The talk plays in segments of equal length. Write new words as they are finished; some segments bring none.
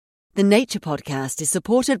The Nature Podcast is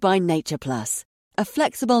supported by Nature Plus, a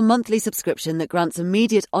flexible monthly subscription that grants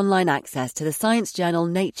immediate online access to the science journal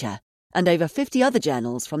Nature and over 50 other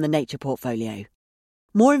journals from the Nature portfolio.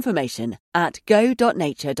 More information at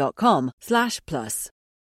go.nature.com/plus.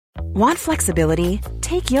 Want flexibility?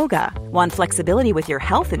 Take yoga. Want flexibility with your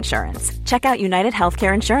health insurance? Check out United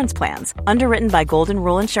Healthcare Insurance Plans. Underwritten by Golden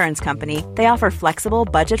Rule Insurance Company, they offer flexible,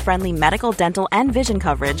 budget-friendly medical, dental, and vision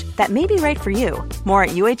coverage that may be right for you. More at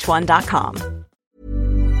uh1.com.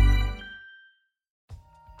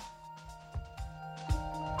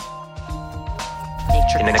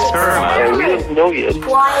 An experiment. And we don't know yet.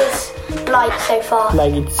 Why is light so far?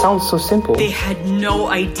 Like, it sounds so simple. They had no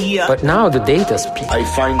idea. But now the data speaks. I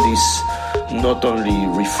find this not only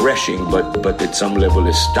refreshing, but at some level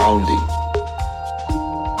astounding.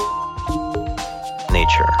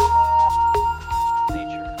 Nature.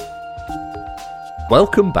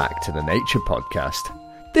 Welcome back to the Nature Podcast.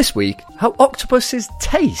 This week, how octopuses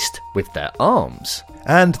taste with their arms.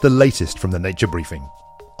 And the latest from the Nature Briefing.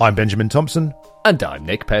 I'm Benjamin Thompson. And I'm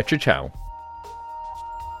Nick Petrichow.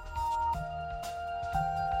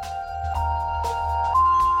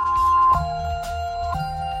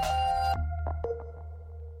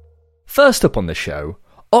 First up on the show,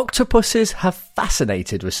 octopuses have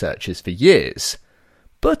fascinated researchers for years,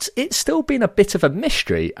 but it's still been a bit of a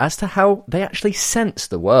mystery as to how they actually sense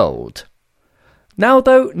the world. Now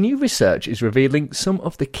though, new research is revealing some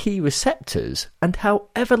of the key receptors and how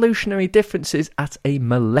evolutionary differences at a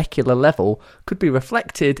molecular level could be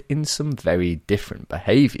reflected in some very different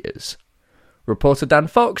behaviours. Reporter Dan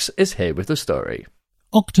Fox is here with the story.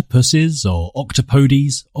 Octopuses, or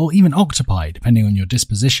octopodes, or even octopi, depending on your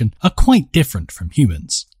disposition, are quite different from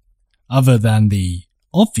humans. Other than the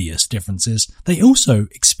obvious differences, they also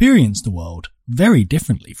experience the world very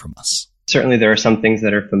differently from us. Certainly there are some things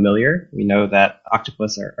that are familiar. We know that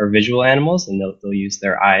octopus are visual animals and they'll use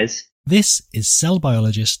their eyes. This is cell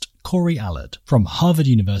biologist Corey Allard from Harvard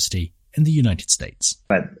University in the United States.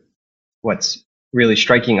 But what's really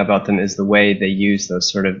striking about them is the way they use those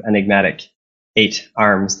sort of enigmatic 8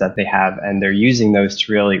 arms that they have, and they're using those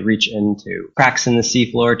to really reach into cracks in the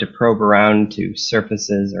seafloor, to probe around to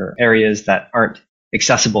surfaces or areas that aren't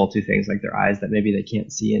accessible to things like their eyes that maybe they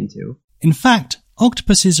can't see into. In fact,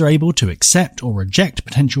 octopuses are able to accept or reject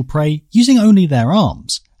potential prey using only their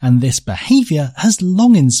arms, and this behaviour has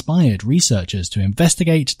long inspired researchers to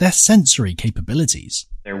investigate their sensory capabilities.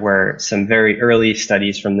 There were some very early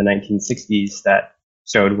studies from the 1960s that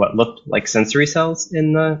showed what looked like sensory cells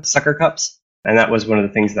in the sucker cups, and that was one of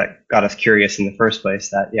the things that got us curious in the first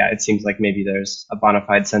place, that, it seems like maybe there's a bona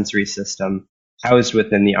fide sensory system housed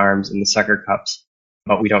within the arms in the sucker cups,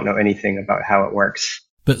 but we don't know anything about how it works.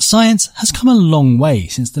 But science has come a long way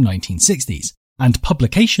since the 1960s, and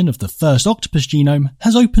publication of the first octopus genome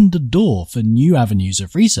has opened the door for new avenues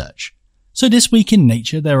of research. So this week in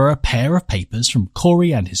Nature there are a pair of papers from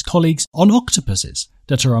Corey and his colleagues on octopuses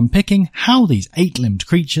that are unpicking how these 8-limbed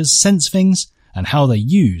creatures sense things and how they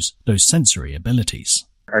use those sensory abilities.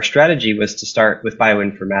 Our strategy was to start with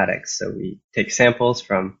bioinformatics. So we take samples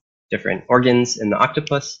from different organs in the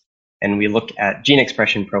octopus and we look at gene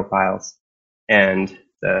expression profiles. And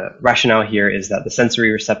the rationale here is that the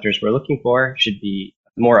sensory receptors we're looking for should be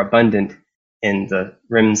more abundant in the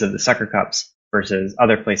rims of the sucker cups versus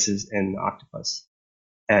other places in the octopus.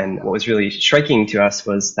 And what was really striking to us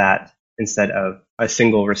was that instead of a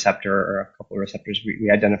single receptor or a couple of receptors, we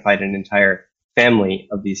identified an entire family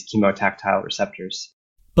of these chemotactile receptors.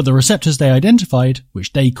 But the receptors they identified,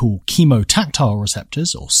 which they call chemotactile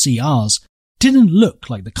receptors or CRs, didn't look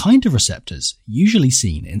like the kind of receptors usually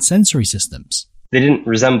seen in sensory systems. They didn't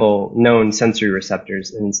resemble known sensory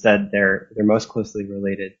receptors, and instead they're most closely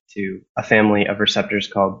related to a family of receptors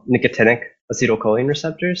called nicotinic acetylcholine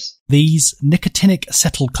receptors. These nicotinic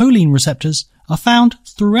acetylcholine receptors are found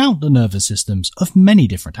throughout the nervous systems of many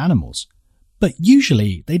different animals, but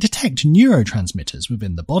usually they detect neurotransmitters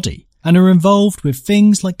within the body and are involved with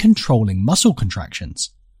things like controlling muscle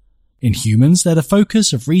contractions. In humans, they're the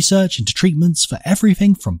focus of research into treatments for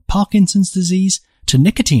everything from Parkinson's disease to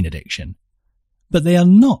nicotine addiction. But they are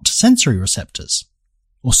not sensory receptors,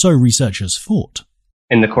 or so researchers thought.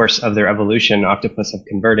 In the course of their evolution, octopus have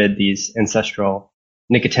converted these ancestral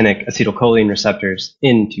nicotinic acetylcholine receptors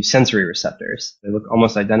into sensory receptors. They look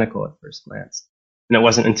almost identical at first glance. And it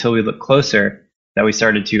wasn't until we looked closer that we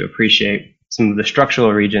started to appreciate some of the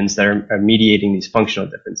structural regions that are mediating these functional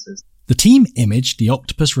differences. The team imaged the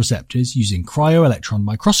octopus receptors using cryo-electron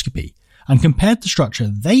microscopy and compared the structure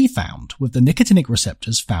they found with the nicotinic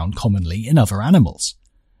receptors found commonly in other animals.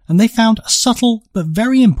 And they found a subtle but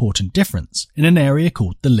very important difference in an area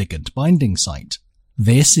called the ligand binding site.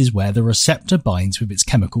 This is where the receptor binds with its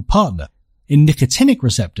chemical partner. In nicotinic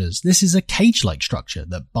receptors, this is a cage-like structure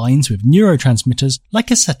that binds with neurotransmitters like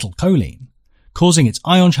acetylcholine, causing its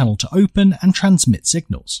ion channel to open and transmit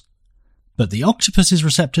signals. But the octopus's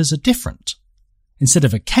receptors are different. Instead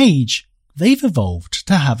of a cage, they've evolved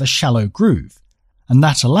to have a shallow groove, and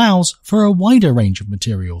that allows for a wider range of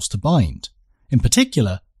materials to bind. In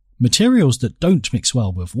particular, materials that don't mix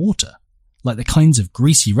well with water, like the kinds of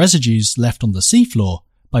greasy residues left on the seafloor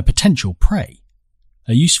by potential prey,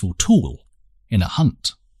 a useful tool in a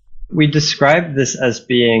hunt. We describe this as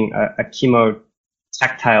being a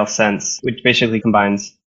chemotactile sense, which basically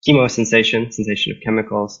combines chemosensation, sensation of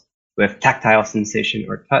chemicals, with tactile sensation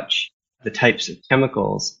or touch. The types of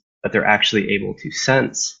chemicals that they're actually able to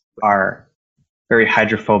sense are very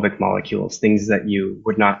hydrophobic molecules, things that you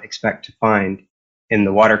would not expect to find in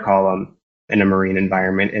the water column in a marine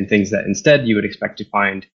environment, and things that instead you would expect to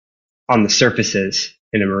find on the surfaces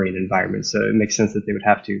in a marine environment. So it makes sense that they would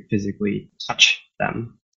have to physically touch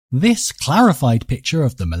them. This clarified picture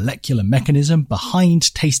of the molecular mechanism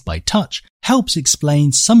behind taste by touch helps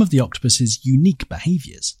explain some of the octopus's unique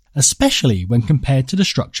behaviours, especially when compared to the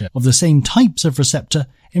structure of the same types of receptor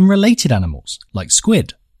in related animals like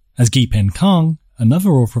squid, as Gi-Pen Kang, another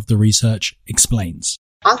author of the research, explains.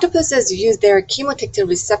 Octopuses use their chemotactile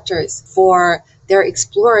receptors for their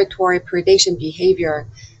exploratory predation behavior.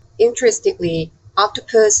 Interestingly,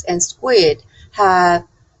 octopus and squid have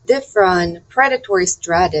different predatory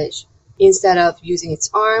strategy. Instead of using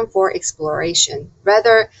its arm for exploration,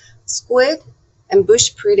 rather, squid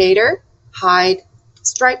ambush predator, hide,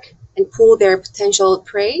 strike, and pull their potential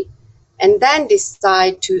prey, and then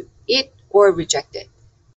decide to eat or reject it.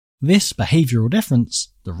 This behavioral difference,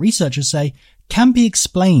 the researchers say, can be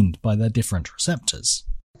explained by their different receptors.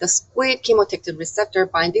 The squid chemotactile receptor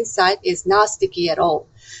binding site is not sticky at all.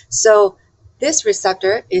 So this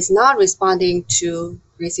receptor is not responding to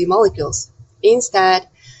greasy molecules. Instead,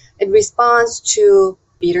 it responds to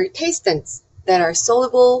bitter tastants that are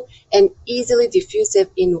soluble and easily diffusive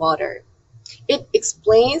in water. It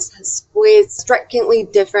explains squid's strikingly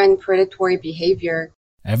different predatory behavior.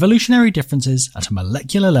 Evolutionary differences at a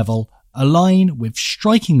molecular level align with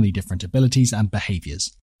strikingly different abilities and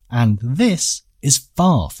behaviours. And this is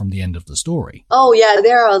far from the end of the story. Oh yeah,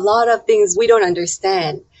 there are a lot of things we don't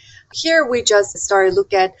understand. Here we just started to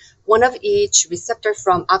look at one of each receptor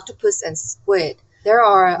from octopus and squid. There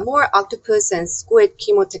are more octopus and squid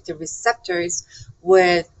chemotactile receptors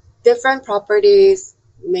with different properties,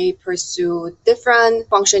 may pursue different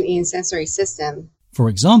function in sensory system. For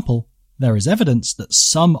example, there is evidence that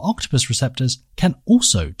some octopus receptors can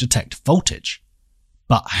also detect voltage.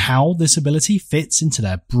 But how this ability fits into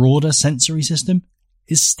their broader sensory system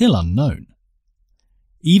is still unknown.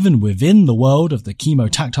 Even within the world of the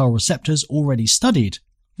chemotactile receptors already studied,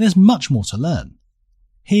 there's much more to learn.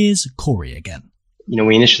 Here's Corey again.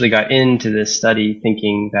 We initially got into this study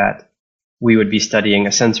thinking that we would be studying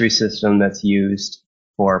a sensory system that's used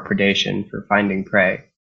for predation, for finding prey.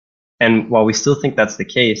 And while we still think that's the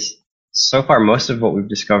case, so far most of what we've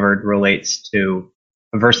discovered relates to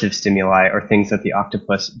aversive stimuli or things that the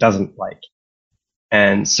octopus doesn't like.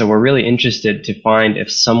 And so we're really interested to find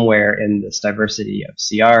if somewhere in this diversity of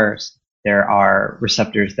CRs, there are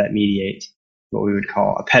receptors that mediate what we would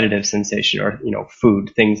call appetitive sensation, or,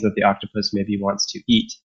 food, things that the octopus maybe wants to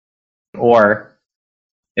eat. Or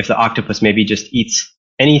if the octopus maybe just eats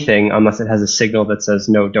anything unless it has a signal that says,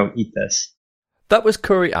 no, don't eat this. That was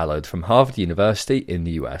Corey Allard from Harvard University in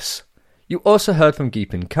the US. You also heard from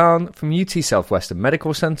Gi-Pen Kang from UT Southwestern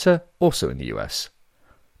Medical Center, also in the US.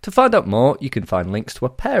 To find out more, you can find links to a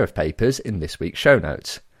pair of papers in this week's show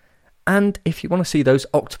notes. And if you want to see those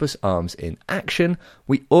octopus arms in action,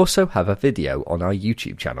 we also have a video on our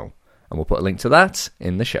YouTube channel, and we'll put a link to that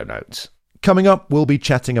in the show notes. Coming up, we'll be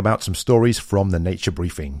chatting about some stories from the Nature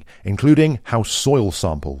Briefing, including how soil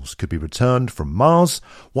samples could be returned from Mars,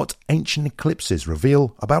 what ancient eclipses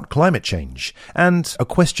reveal about climate change, and a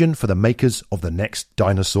question for the makers of the next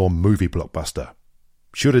dinosaur movie blockbuster.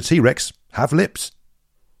 Should a T-Rex have lips?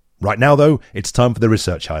 Right now, though, it's time for the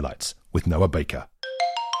research highlights with Noah Baker.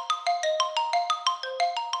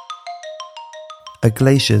 A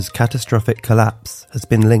glacier's catastrophic collapse has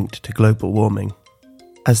been linked to global warming.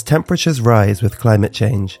 As temperatures rise with climate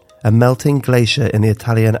change, a melting glacier in the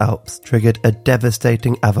Italian Alps triggered a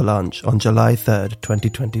devastating avalanche on July 3,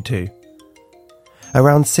 2022.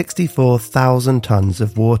 Around 64,000 tons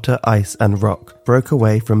of water, ice and rock broke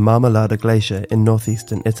away from Marmolada Glacier in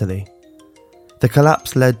northeastern Italy. The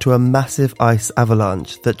collapse led to a massive ice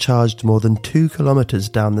avalanche that charged more than 2 kilometers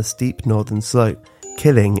down the steep northern slope,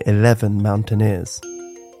 killing 11 mountaineers.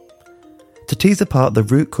 To tease apart the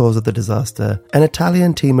root cause of the disaster, an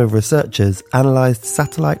Italian team of researchers analysed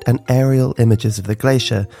satellite and aerial images of the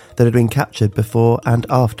glacier that had been captured before and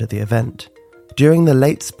after the event. During the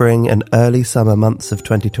late spring and early summer months of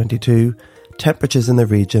 2022, temperatures in the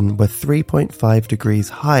region were 3.5 degrees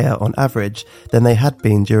higher on average than they had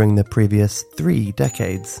been during the previous 3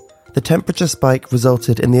 decades. The temperature spike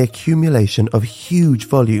resulted in the accumulation of huge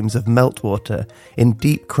volumes of meltwater in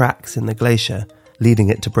deep cracks in the glacier, leading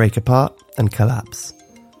it to break apart and collapse.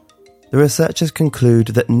 The researchers conclude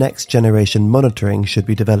that next-generation monitoring should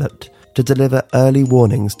be developed to deliver early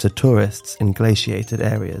warnings to tourists in glaciated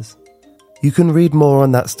areas. You can read more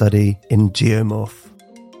on that study in Geomorph.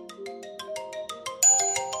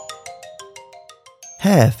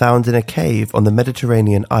 Hair found in a cave on the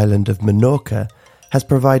Mediterranean island of Menorca has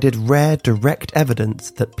provided rare direct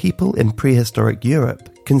evidence that people in prehistoric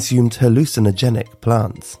Europe consumed hallucinogenic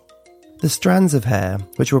plants. The strands of hair,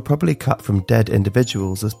 which were probably cut from dead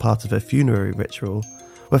individuals as part of a funerary ritual,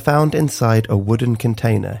 were found inside a wooden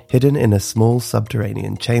container hidden in a small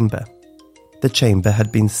subterranean chamber. The chamber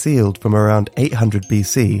had been sealed from around 800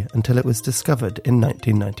 BC until it was discovered in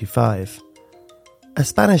 1995. A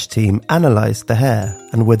Spanish team analysed the hair,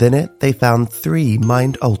 and within it they found 3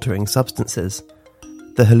 mind-altering substances: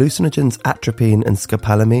 the hallucinogens atropine and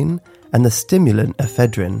scopolamine, and the stimulant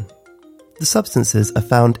ephedrine. The substances are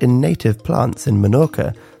found in native plants in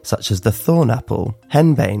Menorca, such as the thorn apple,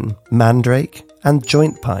 henbane, mandrake, and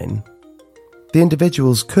joint pine. The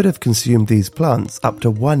individuals could have consumed these plants up to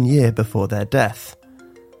 1 year before their death.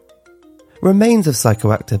 Remains of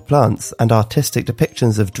psychoactive plants and artistic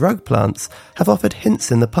depictions of drug plants have offered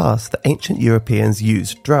hints in the past that ancient Europeans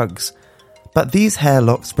used drugs, but these hair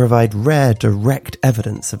locks provide rare direct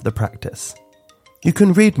evidence of the practice. You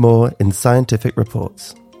can read more in scientific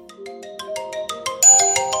reports.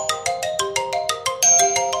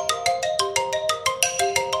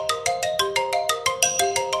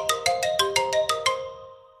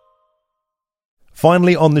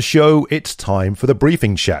 Finally on the show, it's time for the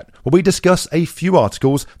Briefing Chat, where we discuss a few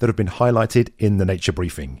articles that have been highlighted in the Nature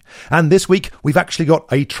Briefing. And this week, we've actually got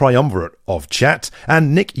a triumvirate of chat.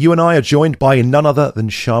 And Nick, you and I are joined by none other than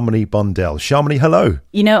Shamini Bundell. Shamini, hello.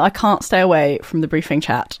 You know, I can't stay away from the Briefing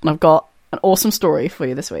Chat, and I've got an awesome story for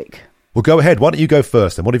you this week. Well, go ahead. Why don't you go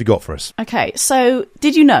first, and what have you got for us? Okay, so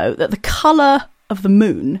did you know that the colour of the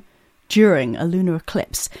moon during a lunar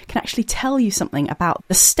eclipse can actually tell you something about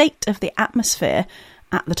the state of the atmosphere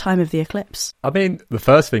at the time of the eclipse? I mean, the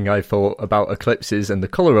first thing I thought about eclipses and the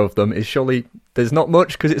colour of them is surely there's not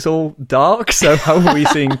much because it's all dark, so how are we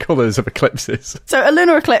seeing colours of eclipses? So a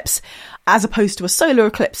lunar eclipse, as opposed to a solar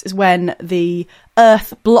eclipse, is when the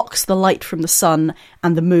Earth blocks the light from the sun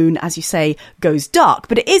and the moon, as you say, goes dark.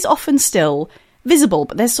 But it is often still visible,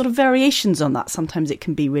 but there's sort of variations on that. Sometimes it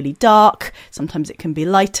can be really dark, sometimes it can be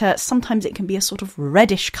lighter, sometimes it can be a sort of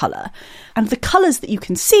reddish colour. And the colours that you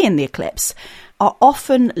can see in the eclipse are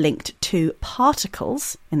often linked to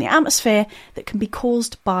particles in the atmosphere that can be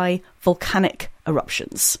caused by volcanic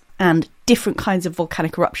eruptions. And different kinds of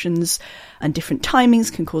volcanic eruptions and different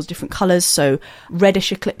timings can cause different colours. So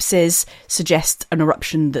reddish eclipses suggest an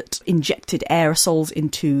eruption that injected aerosols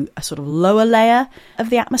into a sort of lower layer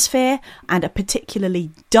of the atmosphere, and a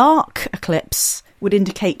particularly dark eclipse would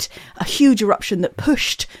indicate a huge eruption that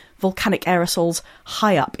pushed volcanic aerosols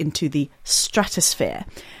high up into the stratosphere.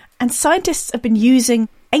 And scientists have been using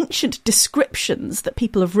ancient descriptions that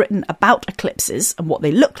people have written about eclipses and what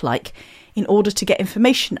they look like in order to get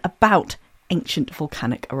information about ancient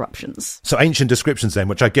volcanic eruptions. So ancient descriptions then,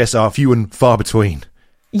 which I guess are few and far between.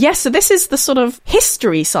 Yes, so this is the sort of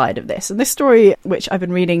history side of this. And this story, which I've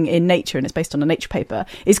been reading in Nature, and it's based on a Nature paper,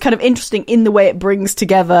 is kind of interesting in the way it brings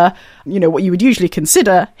together, you know, what you would usually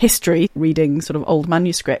consider history, reading sort of old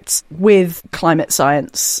manuscripts, with climate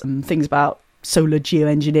science and things about solar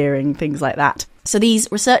geoengineering, things like that. So these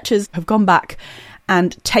researchers have gone back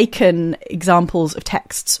and taken examples of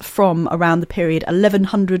texts from around the period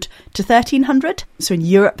 1100 to 1300. So in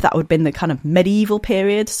Europe, that would have been the kind of medieval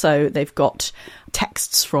period. So they've got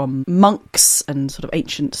texts from monks and sort of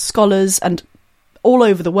ancient scholars, and all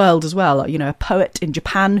over the world as well. You know, a poet in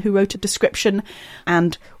Japan who wrote a description,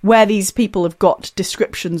 and where these people have got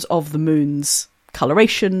descriptions of the moon's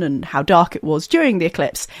coloration and how dark it was during the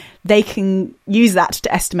eclipse, they can use that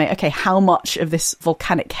to estimate, okay, how much of this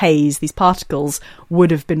volcanic haze, these particles,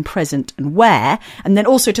 would have been present and where. And then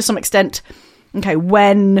also to some extent, okay,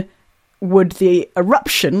 when would the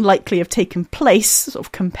eruption likely have taken place, sort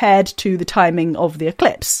of compared to the timing of the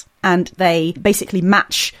eclipse. and they basically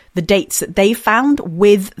match the dates that they found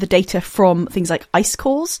with the data from things like ice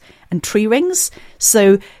cores and tree rings.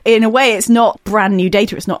 So in a way, it's not brand new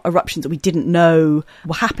data. It's not eruptions that we didn't know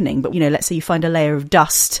were happening. But, let's say you find a layer of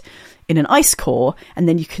dust in an ice core, and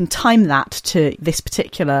then you can time that to this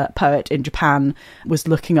particular poet in Japan was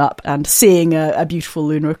looking up and seeing a beautiful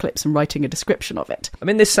lunar eclipse and writing a description of it. I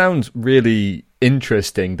mean, this sounds really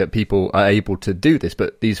interesting that people are able to do this,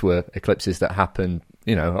 but these were eclipses that happened,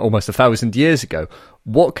 almost 1,000 years ago.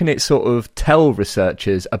 What can it sort of tell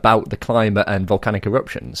researchers about the climate and volcanic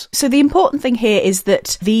eruptions? So the important thing here is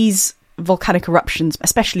that these volcanic eruptions,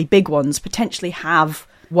 especially big ones, potentially have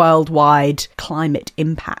worldwide climate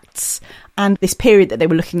impacts. And this period that they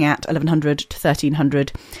were looking at, 1100 to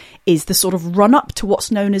 1300, is the sort of run-up to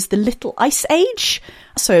what's known as the Little Ice Age.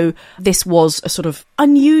 So this was a sort of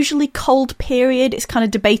unusually cold period. It's kind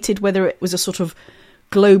of debated whether it was a sort of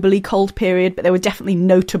globally cold period, but there were definitely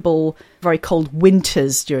notable, very cold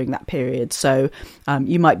winters during that period. So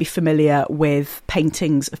you might be familiar with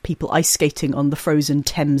paintings of people ice skating on the frozen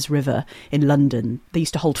Thames River in London. They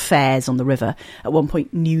used to hold fairs on the river. At one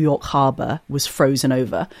point, New York Harbour was frozen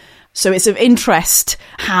over. So it's of interest,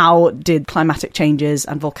 how did climatic changes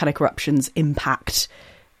and volcanic eruptions impact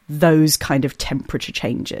those kind of temperature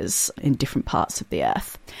changes in different parts of the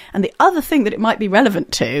Earth? And the other thing that it might be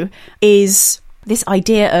relevant to is this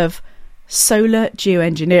idea of solar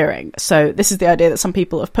geoengineering. So this is the idea that some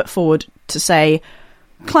people have put forward to say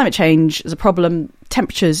climate change is a problem,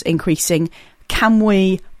 temperatures increasing. Can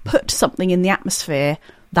we put something in the atmosphere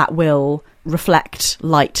that will reflect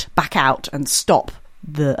light back out and stop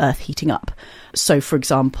the Earth heating up? So, for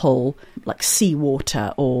example, like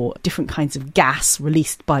seawater or different kinds of gas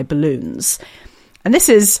released by balloons. And this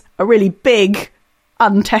is a really big,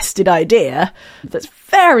 untested idea that's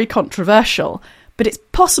very controversial, but it's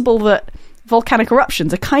possible that volcanic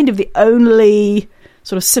eruptions are kind of the only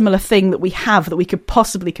sort of similar thing that we have that we could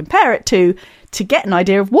possibly compare it to get an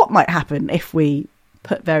idea of what might happen if we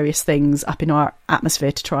put various things up in our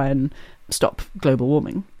atmosphere to try and stop global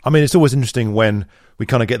warming. I mean, it's always interesting when we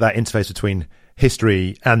kind of get that interface between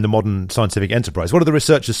history and the modern scientific enterprise. What are the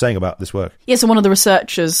researchers saying about this work? Yeah, so one of the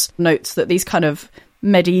researchers notes that these kind of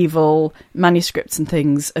medieval manuscripts and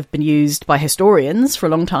things have been used by historians for a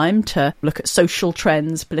long time to look at social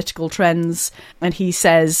trends, political trends. And he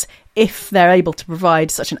says, if they're able to provide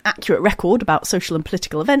such an accurate record about social and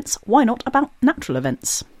political events, why not about natural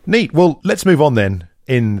events? Neat. Well, let's move on then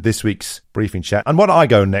in this week's briefing chat. And why don't I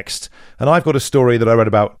go next? And I've got a story that I read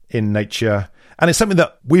about in Nature. And it's something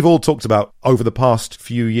that we've all talked about over the past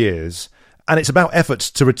few years. And it's about efforts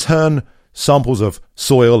to return samples of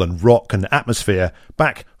soil and rock and atmosphere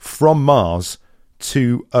back from Mars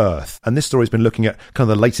to Earth. And this story's been looking at kind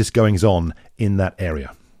of the latest goings on in that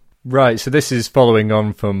area. Right, so this is following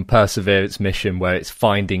on from Perseverance mission, where it's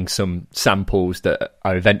finding some samples that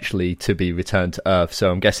are eventually to be returned to Earth. So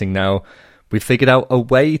I'm guessing now we've figured out a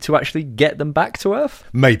way to actually get them back to Earth?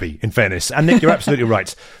 Maybe, in fairness. And Nick, you're absolutely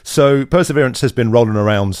right. So Perseverance has been rolling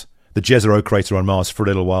around the Jezero crater on Mars for a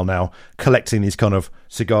little while now, collecting these kind of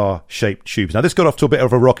cigar-shaped tubes. Now, this got off to a bit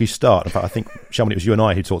of a rocky start. In fact, I think, Shalman, it was you and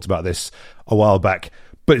I who talked about this a while back.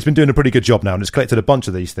 But it's been doing a pretty good job now, and it's collected a bunch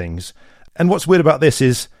of these things. And what's weird about this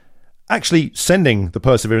is actually sending the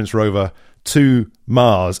Perseverance rover to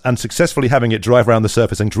Mars and successfully having it drive around the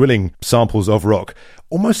surface and drilling samples of rock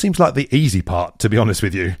almost seems like the easy part, to be honest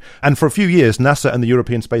with you. And for a few years, NASA and the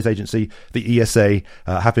European Space Agency, the ESA,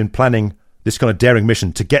 have been planning this kind of daring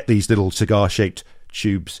mission to get these little cigar-shaped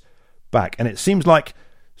tubes back. And it seems like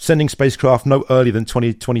sending spacecraft no earlier than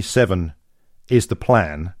 2027 is the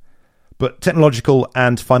plan. But technological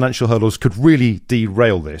and financial hurdles could really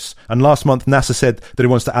derail this. And last month, NASA said that it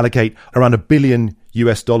wants to allocate around $1 billion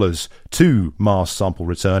to Mars sample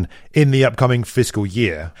return in the upcoming fiscal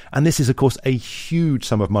year. And this is, of course, a huge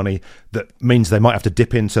sum of money that means they might have to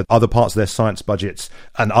dip into other parts of their science budgets,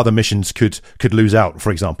 and other missions could lose out,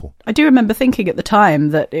 for example. I do remember thinking at the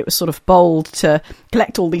time that it was sort of bold to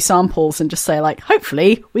collect all these samples and just say, like,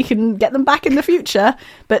 hopefully we can get them back in the future.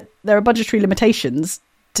 But there are budgetary limitations.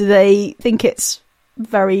 Do they think it's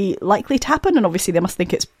very likely to happen? And obviously they must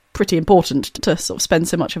think it's pretty important to sort of spend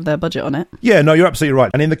so much of their budget on it. Yeah, no, you're absolutely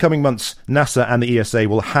right. And in the coming months, NASA and the ESA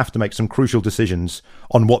will have to make some crucial decisions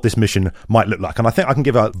on what this mission might look like. And I think I can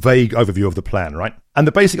give a vague overview of the plan, right? And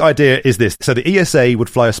the basic idea is this. So the ESA would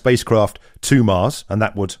fly a spacecraft to Mars, and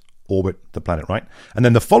that would orbit the planet, right? And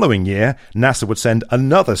then the following year, NASA would send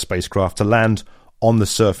another spacecraft to land on the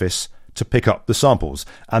surface to pick up the samples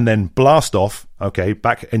and then blast off,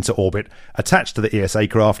 back into orbit, attached to the ESA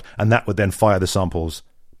craft, and that would then fire the samples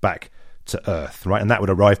back to Earth, right? And that would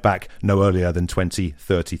arrive back no earlier than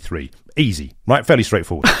 2033. Easy, right? Fairly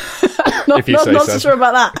straightforward. Not so sure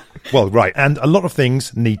about that. Well, right. And a lot of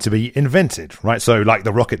things need to be invented, right? So like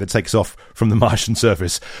the rocket that takes off from the Martian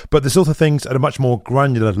surface. But there's also things at a much more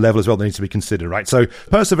granular level as well that need to be considered, right? So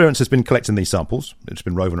Perseverance has been collecting these samples. It's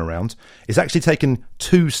been roving around. It's actually taken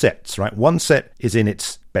 2 sets, right? One set is in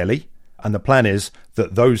its belly. And the plan is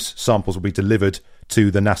that those samples will be delivered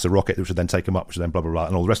to the NASA rocket, which will then take them up, which will then blah, blah, blah,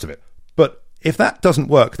 and all the rest of it. But if that doesn't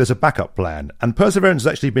work, there's a backup plan. And Perseverance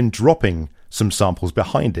has actually been dropping some samples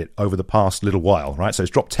behind it over the past little while, right? So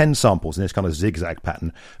it's dropped 10 samples in this kind of zigzag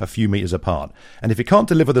pattern, a few meters apart. And if it can't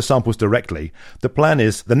deliver the samples directly, the plan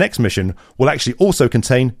is the next mission will actually also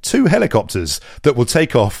contain 2 helicopters that will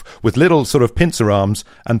take off with little sort of pincer arms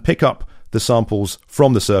and pick up the samples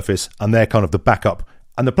from the surface, and they're kind of the backup.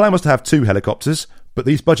 And the plan was to have 2 helicopters, but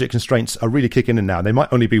these budget constraints are really kicking in now. They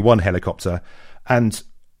might only be 1 helicopter. And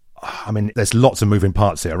I mean, there's lots of moving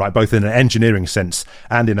parts here, right? Both in an engineering sense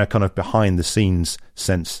and in a kind of behind the scenes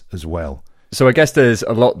sense as well. So I guess there's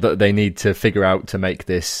a lot that they need to figure out to make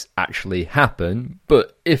this actually happen.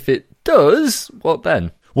 But if it does, what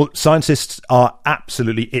then? Well, scientists are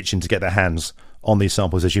absolutely itching to get their hands on these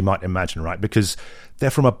samples, as you might imagine, right? Because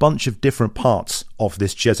they're from a bunch of different parts of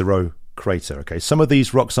this Jezero crater, okay? Some of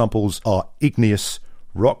these rock samples are igneous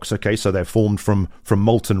rocks, okay, so they're formed from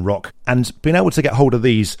molten rock, and being able to get hold of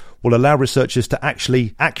these will allow researchers to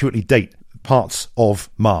actually accurately date parts of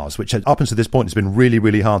Mars, which up until this point has been really,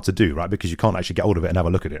 really hard to do, right, because you can't actually get hold of it and have a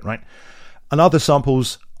look at it, right? And other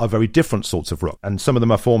samples are very different sorts of rock, and some of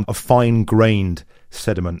them are formed of fine-grained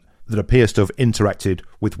sediment that appears to have interacted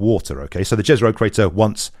with water, okay? So the Jezero crater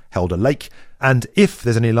once held a lake, and if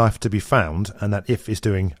there's any life to be found, and that if is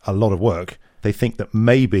doing a lot of work, they think that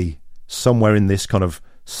maybe somewhere in this kind of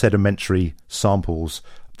sedimentary samples,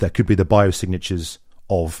 there could be the biosignatures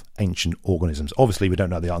of ancient organisms. Obviously, we don't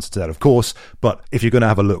know the answer to that, of course, but if you're going to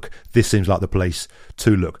have a look, this seems like the place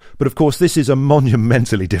to look. But of course, this is a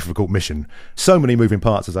monumentally difficult mission. So many moving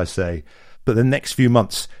parts, as I say. But the next few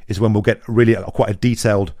months is when we'll get really quite a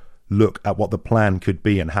detailed look at what the plan could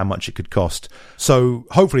be and how much it could cost. So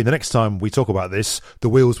hopefully the next time we talk about this, the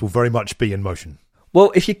wheels will very much be in motion.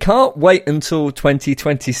 Well, if you can't wait until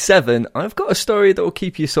 2027, I've got a story that will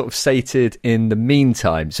keep you sort of sated in the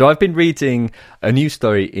meantime. So I've been reading a news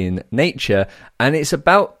story in Nature, and it's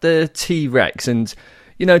about the T-Rex. And,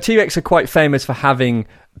 you know, T-Rex are quite famous for having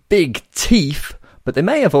big teeth, but they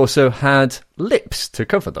may have also had lips to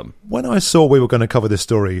cover them. When I saw we were going to cover this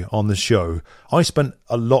story on the show, I spent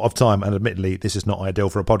a lot of time, and admittedly this is not ideal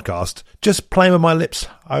for a podcast, just playing with my lips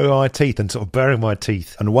over my teeth and sort of baring my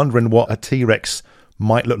teeth and wondering what a T-Rex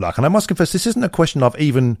might look like. And I must confess, this isn't a question I've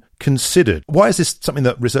even considered. Why is this something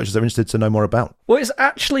that researchers are interested to know more about? Well, it's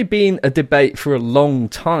actually been a debate for a long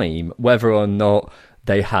time whether or not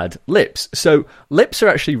they had lips. So lips are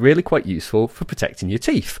actually really quite useful for protecting your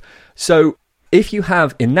teeth. So if you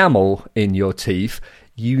have enamel in your teeth,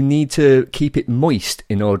 you need to keep it moist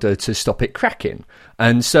in order to stop it cracking.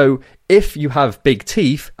 And so if you have big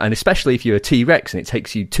teeth, and especially if you're a T-Rex and it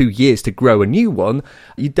takes you 2 years to grow a new one,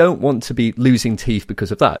 you don't want to be losing teeth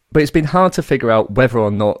because of that. But it's been hard to figure out whether or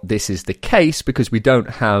not this is the case because we don't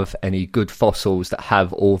have any good fossils that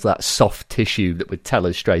have all that soft tissue that would tell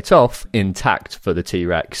us straight off intact for the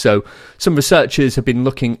T-Rex. So some researchers have been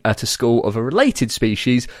looking at a skull of a related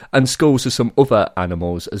species and skulls of some other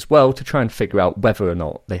animals as well to try and figure out whether or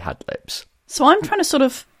not they had lips. So I'm trying to sort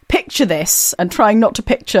of picture this and trying not to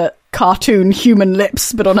picture cartoon human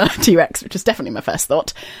lips, but on a T-Rex, which is definitely my first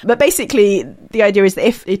thought. But basically, the idea is that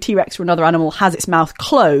if a T-Rex or another animal has its mouth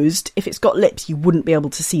closed, if it's got lips, you wouldn't be able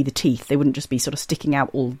to see the teeth. They wouldn't just be sort of sticking out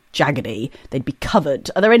all jaggedy. They'd be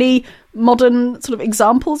covered. Are there any modern sort of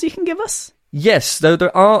examples you can give us? Yes, though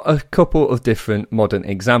there are a couple of different modern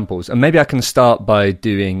examples, and maybe I can start by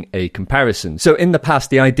doing a comparison. So in the past,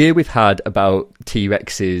 the idea we've had about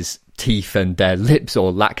T-Rex's teeth and their lips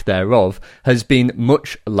or lack thereof has been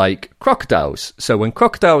much like crocodiles. So when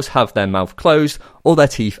crocodiles have their mouth closed, all their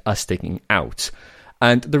teeth are sticking out.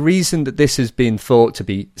 And the reason that this has been thought to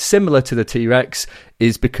be similar to the T-Rex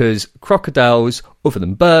is because crocodiles, other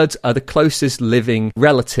than birds, are the closest living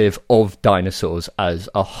relative of dinosaurs as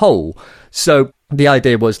a whole. So the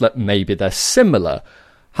idea was that maybe they're similar.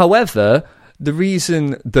 However, the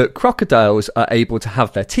reason that crocodiles are able to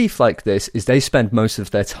have their teeth like this is they spend most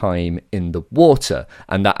of their time in the water,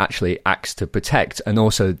 and that actually acts to protect, and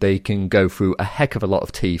also they can go through a heck of a lot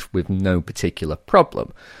of teeth with no particular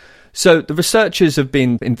problem. So the researchers have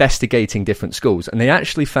been investigating different skulls, and they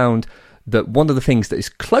actually found that one of the things that is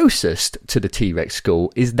closest to the T-Rex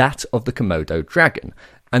skull is that of the Komodo dragon.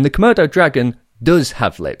 And the Komodo dragon does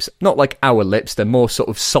have lips. Not like our lips, they're more sort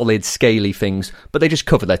of solid, scaly things, but they just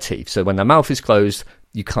cover their teeth. So when their mouth is closed,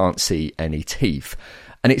 you can't see any teeth.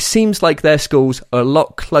 And it seems like their skulls are a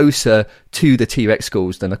lot closer to the T-Rex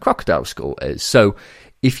skulls than a crocodile skull is. So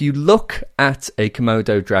if you look at a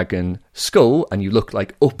Komodo dragon skull and you look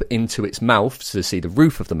like up into its mouth to see the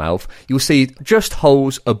roof of the mouth, you'll see just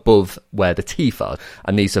holes above where the teeth are.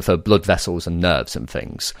 And these are for blood vessels and nerves and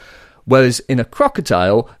things. Whereas in a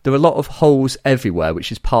crocodile, there are a lot of holes everywhere,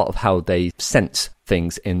 which is part of how they sense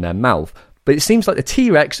things in their mouth. But it seems like the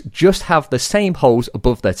T-Rex just have the same holes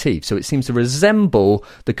above their teeth. So it seems to resemble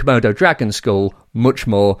the Komodo dragon skull much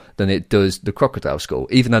more than it does the crocodile skull,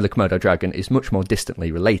 even though the Komodo dragon is much more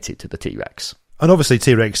distantly related to the T-Rex. And obviously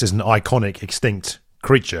T-Rex is an iconic extinct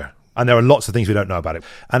creature. And there are lots of things we don't know about it.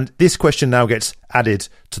 And this question now gets added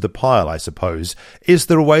to the pile, I suppose. Is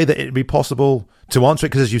there a way that it'd be possible to answer it?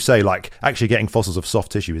 Because as you say, like, actually getting fossils of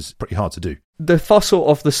soft tissue is pretty hard to do. The fossil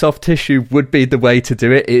of the soft tissue would be the way to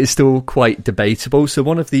do it. It is still quite debatable. So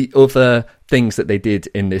one of the other things that they did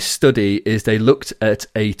in this study is they looked at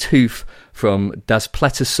a tooth from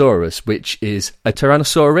Daspletosaurus, which is a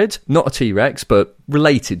tyrannosaurid, not a T-Rex, but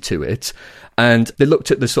related to it. And they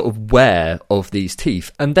looked at the sort of wear of these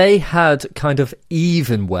teeth, and they had kind of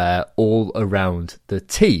even wear all around the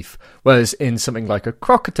teeth. Whereas in something like a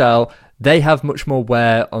crocodile, they have much more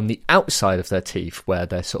wear on the outside of their teeth where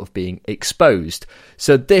they're sort of being exposed.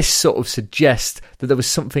 So this sort of suggests that there was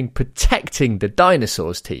something protecting the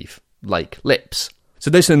dinosaur's teeth, like lips. So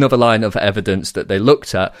this is another line of evidence that they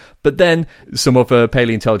looked at. But then some other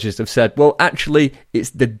paleontologists have said, well, actually, it's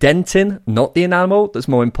the dentin, not the enamel, that's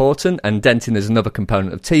more important. And dentin is another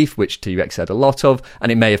component of teeth, which T-Rex had a lot of.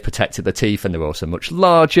 And it may have protected the teeth, and they're also much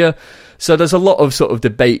larger. So there's a lot of sort of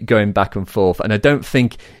debate going back and forth. And I don't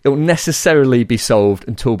think it will necessarily be solved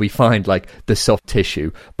until we find, like, the soft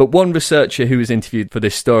tissue. But one researcher who was interviewed for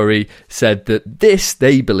this story said that this,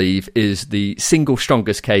 they believe, is the single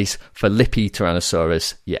strongest case for lippy Tyrannosaurus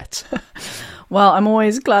yet. Well, I'm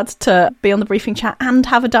always glad to be on the briefing chat and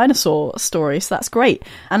have a dinosaur story, so that's great.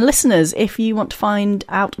 And listeners, if you want to find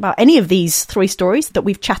out about any of these 3 stories that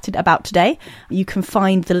we've chatted about today, you can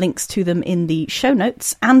find the links to them in the show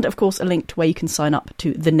notes, and of course a link to where you can sign up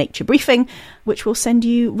to the Nature Briefing, which will send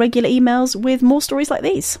you regular emails with more stories like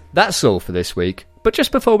these. That's all for this week. But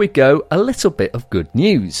just before we go, a little bit of good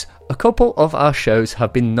news. A couple of our shows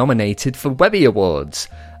have been nominated for Webby Awards.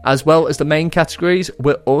 As well as the main categories,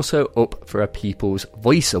 we're also up for a People's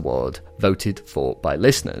Voice Award, voted for by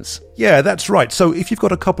listeners. Yeah, that's right. So if you've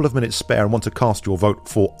got a couple of minutes spare and want to cast your vote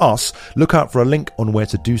for us, look out for a link on where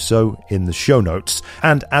to do so in the show notes.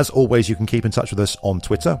 And as always, you can keep in touch with us on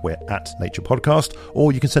Twitter. We're at Nature Podcast,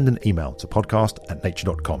 or you can send an email to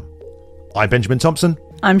podcast@nature.com. I'm Benjamin Thompson.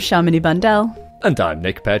 I'm Shamini Bandel. And I'm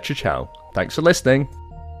Nick Petrichow. Thanks for listening.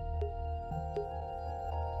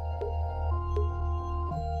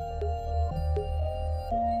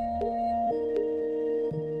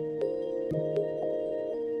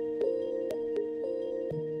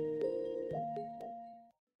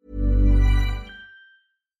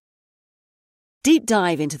 Deep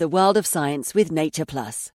dive into the world of science with Nature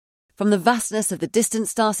Plus. From the vastness of the distant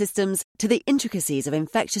star systems to the intricacies of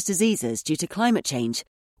infectious diseases due to climate change,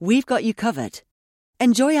 we've got you covered.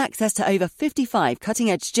 Enjoy access to over 55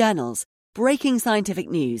 cutting-edge journals, breaking scientific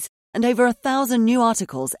news, and over 1,000 new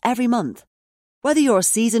articles every month. Whether you're a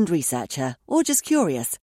seasoned researcher or just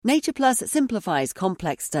curious, Nature Plus simplifies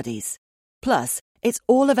complex studies. Plus, it's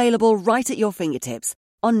all available right at your fingertips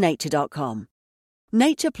on nature.com.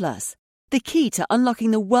 Nature Plus, the key to unlocking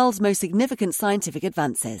the world's most significant scientific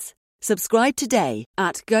advances. Subscribe today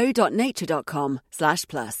at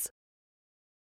go.nature.com/plus.